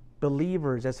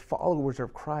believers, as followers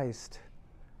of Christ,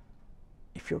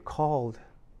 if you're called,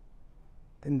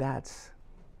 then that's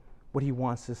what he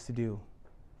wants us to do.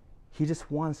 He just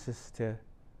wants us to,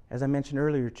 as I mentioned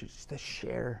earlier, just to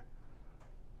share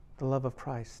the love of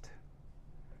Christ.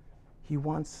 He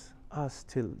wants us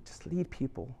to just lead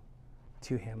people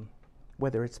to him,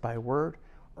 whether it's by word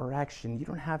or action. You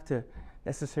don't have to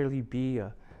necessarily be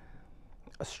a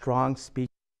strong speaking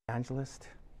evangelist.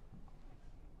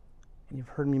 And you've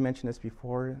heard me mention this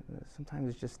before. Sometimes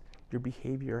it's just your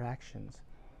behavior, actions.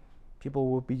 People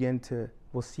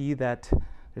will see that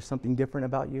there's something different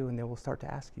about you, and they will start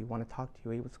to ask you, want to talk to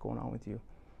you, hey, what's going on with you?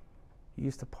 You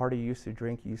used to party, you used to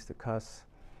drink, you used to cuss,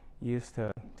 you used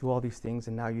to do all these things,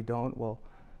 and now you don't. Well,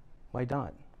 why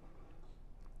not?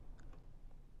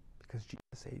 Because Jesus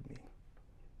saved me.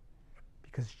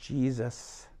 Because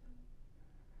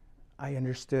I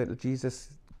understood Jesus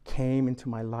came into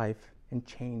my life and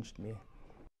changed me.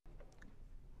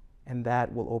 And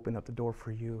that will open up the door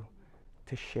for you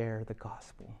to share the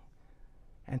gospel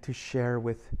and to share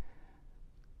with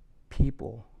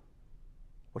people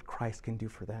what Christ can do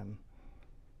for them.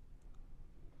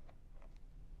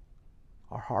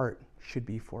 Our heart should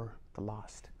be for the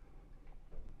lost.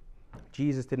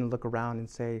 Jesus didn't look around and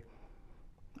say,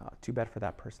 oh, too bad for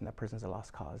that person. That person's a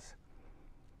lost cause.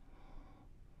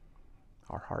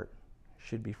 Our heart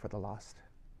should be for the lost.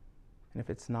 And if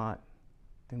it's not,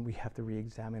 then we have to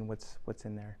re-examine what's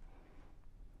in there.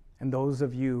 And those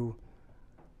of you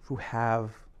who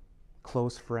have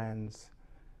close friends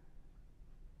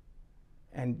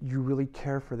and you really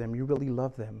care for them, you really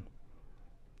love them,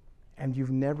 and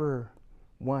you've never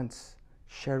once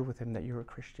shared with him that you're a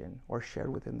Christian or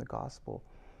shared with him the gospel,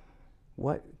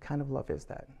 what kind of love is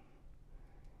that?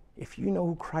 If you know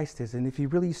who Christ is and if he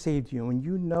really saved you and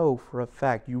you know for a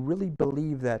fact, you really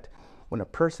believe that when a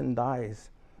person dies,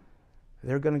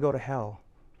 they're going to go to hell,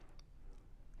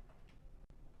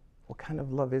 what kind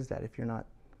of love is that if you're not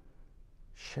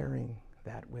sharing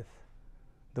that with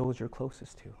those you're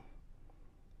closest to?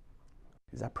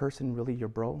 Is that person really your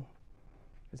bro?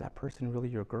 Is that person really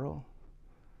your girl?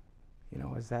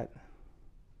 Is that,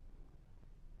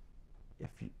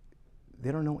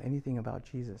 they don't know anything about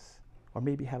Jesus, or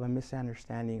maybe have a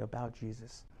misunderstanding about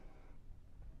Jesus,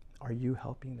 are you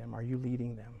helping them? Are you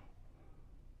leading them?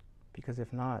 Because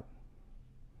if not,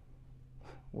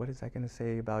 what is that going to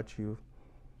say about you?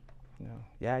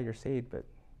 Yeah, you're saved, but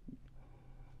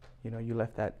you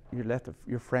left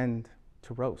your friend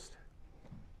to roast.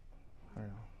 I don't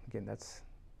know. Again,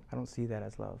 I don't see that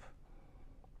as love.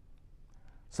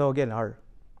 So again,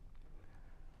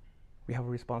 we have a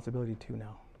responsibility too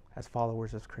now, as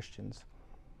followers, as Christians.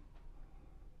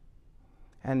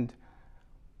 And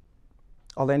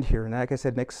I'll end here. And like I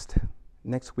said,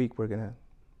 next week we're going to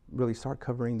really start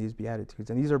covering these Beatitudes.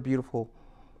 And these are beautiful.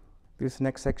 This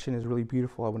next section is really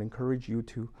beautiful. I would encourage you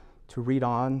to read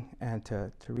on and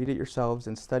to read it yourselves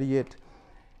and study it.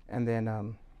 And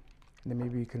then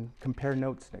maybe you can compare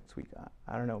notes next week.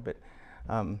 I don't know, but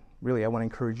really I want to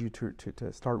encourage you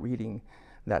to start reading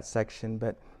that section.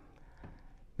 But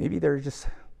maybe there are just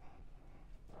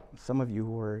some of you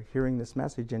who are hearing this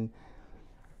message and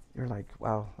you're like,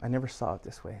 wow, I never saw it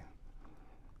this way.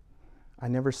 I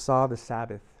never saw the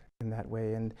Sabbath in that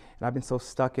way. And I've been so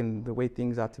stuck in the way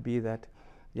things ought to be that,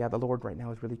 yeah, the Lord right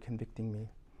now is really convicting me.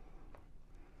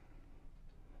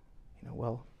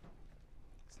 Well,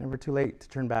 it's never too late to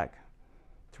turn back,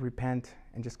 to repent,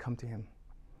 and just come to him.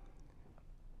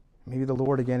 Maybe the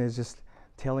Lord again is just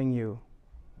telling you,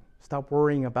 stop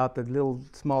worrying about the little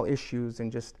small issues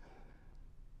and just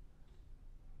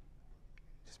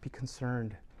be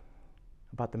concerned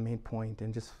about the main point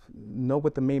and just know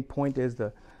what the main point is,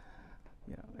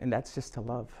 and that's just to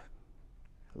love.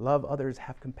 Love others,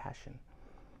 have compassion.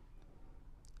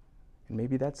 And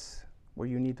maybe that's where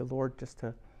you need the Lord just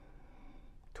to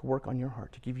work on your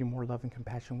heart, to give you more love and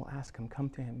compassion. Well, ask him, come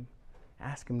to him.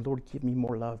 Ask him, Lord, give me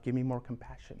more love, give me more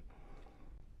compassion.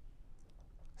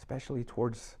 Especially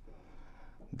towards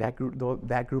that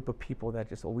group of people that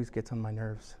just always gets on my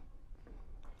nerves.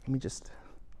 Let me just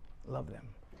love them.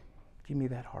 Give me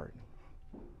that heart.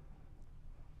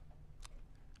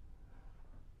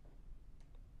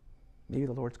 Maybe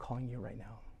the Lord's calling you right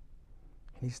now.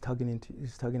 And he's tugging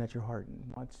at your heart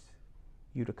and wants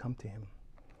you to come to him.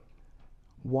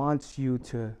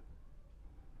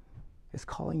 Is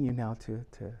calling you now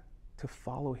to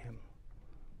follow him.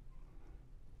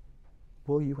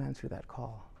 Will you answer that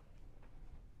call?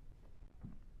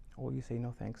 Or will you say,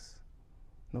 no thanks,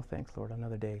 Lord,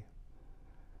 another day?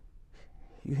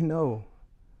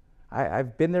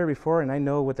 I've been there before and I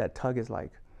know what that tug is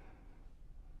like.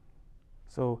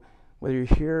 So Whether you're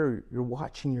here, you're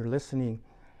watching, you're listening,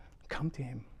 come to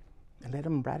him and let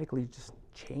him radically just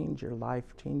change your life,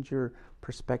 change your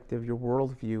perspective, your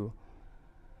worldview.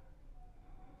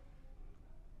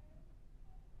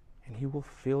 And he will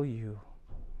fill you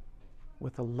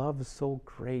with a love so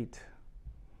great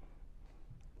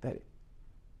that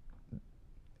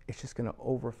it's just going to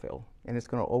overfill, and it's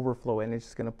going to overflow, and it's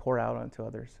just going to pour out onto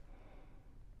others.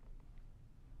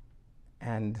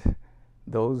 And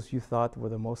those you thought were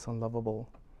the most unlovable,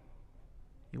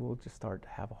 you will just start to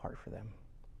have a heart for them.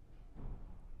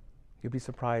 You'll be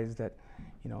surprised that,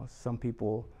 some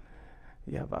people,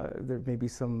 there may be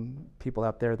some people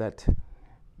out there that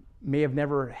may have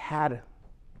never had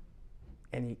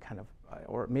any kind of,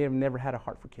 or may have never had a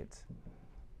heart for kids.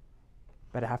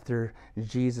 But after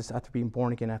Jesus, after being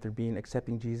born again, after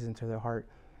accepting Jesus into their heart,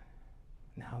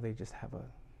 now they just have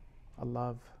a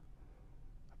love,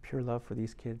 a pure love for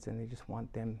these kids, and they just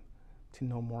want them to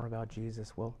know more about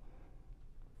Jesus. Well,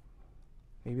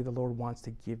 maybe the Lord wants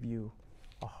to give you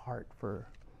a heart for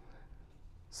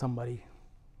somebody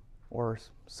or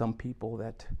some people so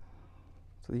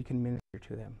that you can minister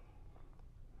to them.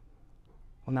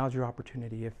 Well, now's your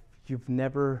opportunity. If you've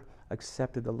never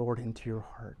accepted the Lord into your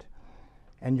heart,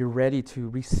 and you're ready to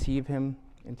receive him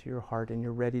into your heart, and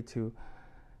you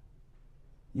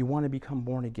want to become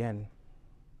born again,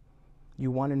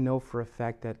 you want to know for a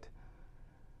fact that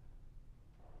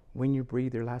when you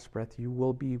breathe your last breath, you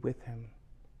will be with him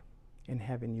in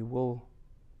heaven. You will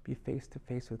be face to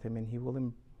face with him, and you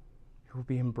will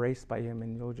be embraced by him,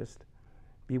 and you'll just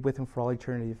be with him for all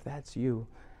eternity. If that's you,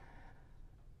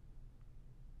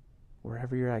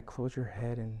 wherever you're at, close your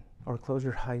head or close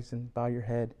your eyes and bow your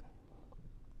head.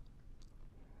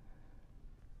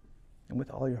 And with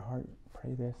all your heart,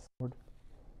 pray this: Lord,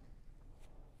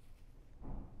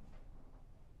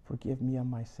 forgive me of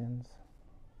my sins.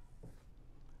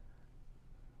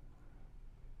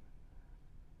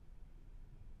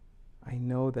 I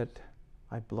know that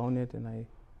I've blown it, and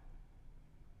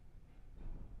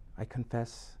I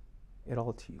confess it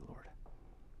all to you, Lord.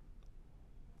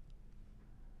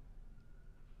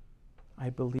 I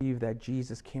believe that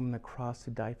Jesus came on the cross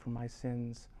to die for my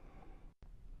sins.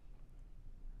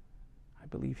 I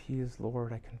believe he is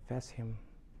Lord. I confess him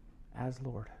as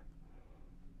Lord.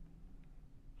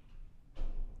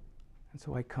 And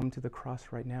so I come to the cross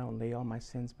right now and lay all my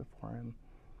sins before him.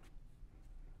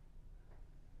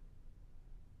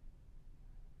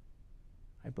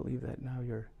 I believe that now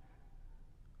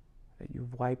that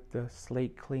you've wiped the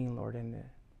slate clean, Lord, and that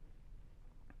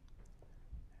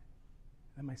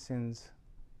my sins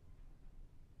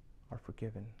are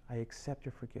forgiven. I accept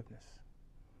your forgiveness.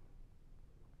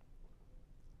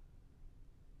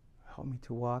 Help me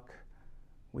to walk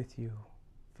with you.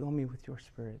 Fill me with your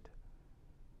Spirit.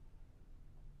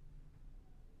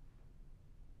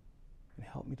 And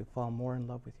help me to fall more in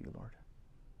love with you, Lord.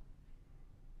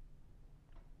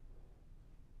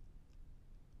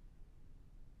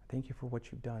 Thank you for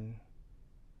what you've done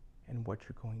and what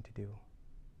you're going to do.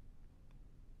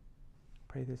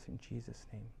 Pray this in Jesus'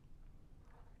 name.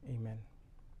 Amen.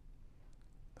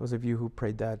 Those of you who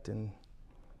prayed that and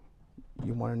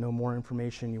you want to know more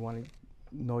information, you want to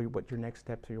know what your next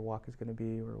steps of your walk is going to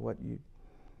be, or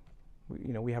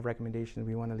we have recommendations.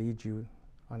 We want to lead you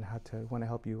on want to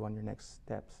help you on your next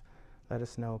steps. Let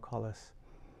us know, call us.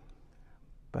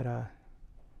 But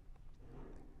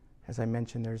as I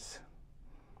mentioned,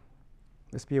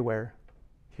 let's be aware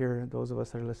here, those of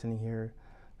us that are listening here,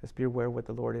 let's be aware what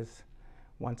the Lord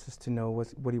wants us to know,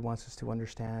 what he wants us to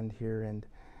understand here, and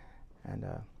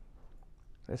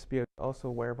let's be also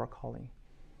aware of our calling.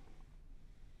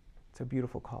 It's a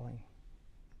beautiful calling.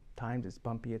 Times it's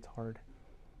bumpy, it's hard,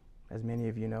 as many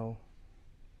of you know,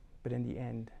 but in the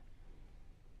end,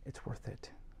 it's worth it.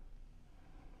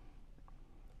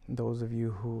 And those of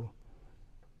you who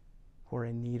are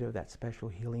in need of that special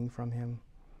healing from him,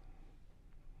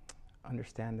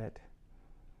 understand that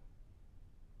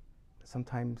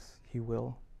sometimes he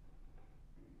will,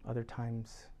 other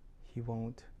times he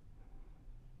won't.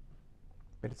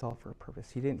 But it's all for a purpose.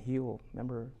 He didn't heal.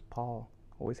 Remember, Paul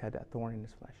always had that thorn in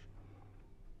his flesh.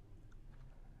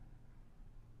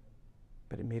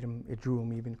 But it drew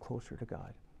him even closer to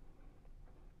God.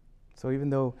 So even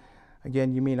though,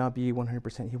 again, you may not be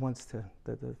 100%, he wants to,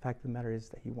 the fact of the matter is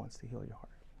that he wants to heal your heart.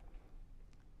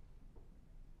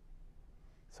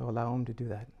 So allow him to do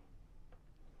that.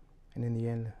 And in the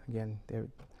end, again,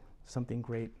 something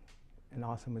great and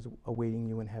awesome is awaiting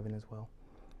you in heaven as well.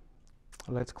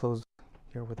 Let's close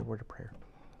here with a word of prayer.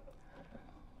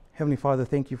 Heavenly Father,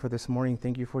 thank you for this morning.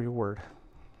 Thank you for your word.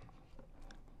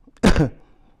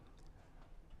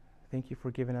 Thank you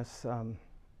for giving us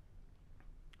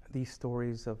these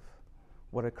stories of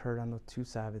what occurred on the 2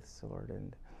 Sabbaths, Lord,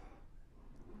 and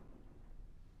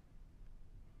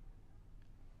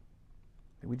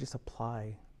that we just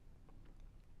apply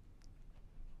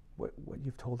what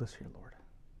you've told us here, Lord.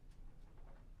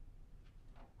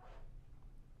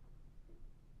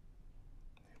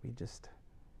 We just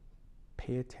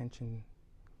pay attention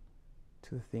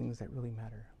to the things that really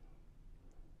matter,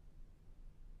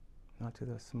 not to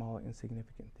the small,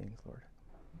 insignificant things, Lord.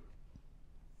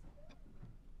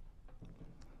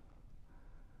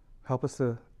 Help us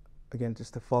to, again,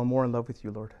 just to fall more in love with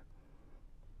you, Lord,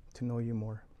 to know you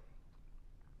more,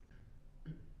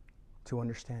 to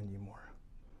understand you more.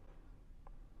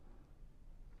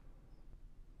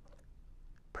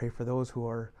 Pray for those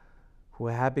who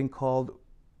have been called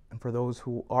and for those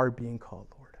who are being called,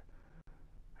 Lord.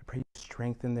 I pray you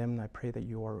strengthen them, and I pray that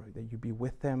you be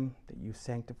with them, that you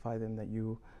sanctify them, that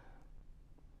you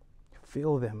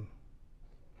fill them,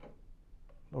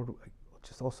 Lord,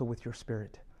 just also with your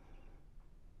Spirit,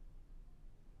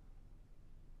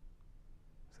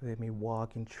 so they may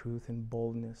walk in truth and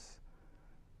boldness,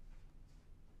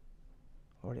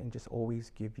 Lord, and just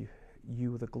always give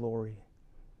you the glory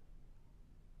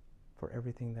for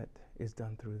everything that is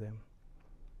done through them.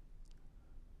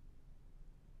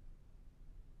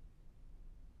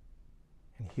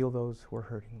 And heal those who are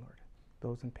hurting, Lord,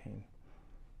 those in pain.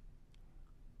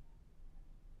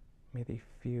 May they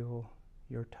feel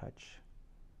your touch,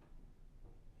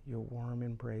 your warm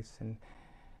embrace, and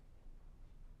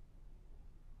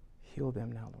heal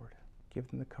them now, Lord. Give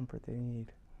them the comfort they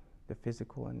need, the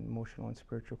physical and emotional and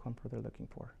spiritual comfort they're looking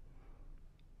for.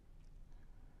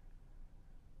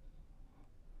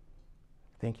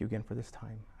 Thank you again for this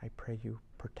time. I pray you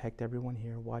protect everyone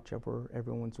here, watch over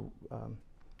everyone's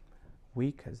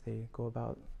week as they go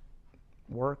about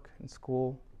work and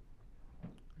school.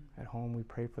 At home, we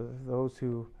pray for those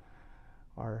who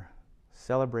are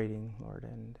celebrating, Lord,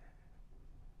 and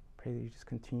pray that you just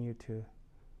continue to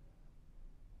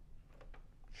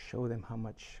show them how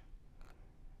much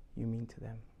you mean to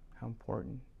them, how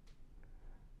important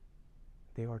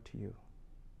they are to you.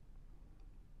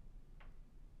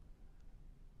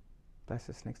 Bless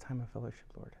us next time of fellowship,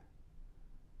 Lord.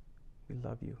 We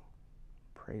love you,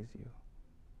 praise you.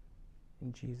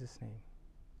 In Jesus' name,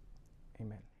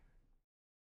 amen.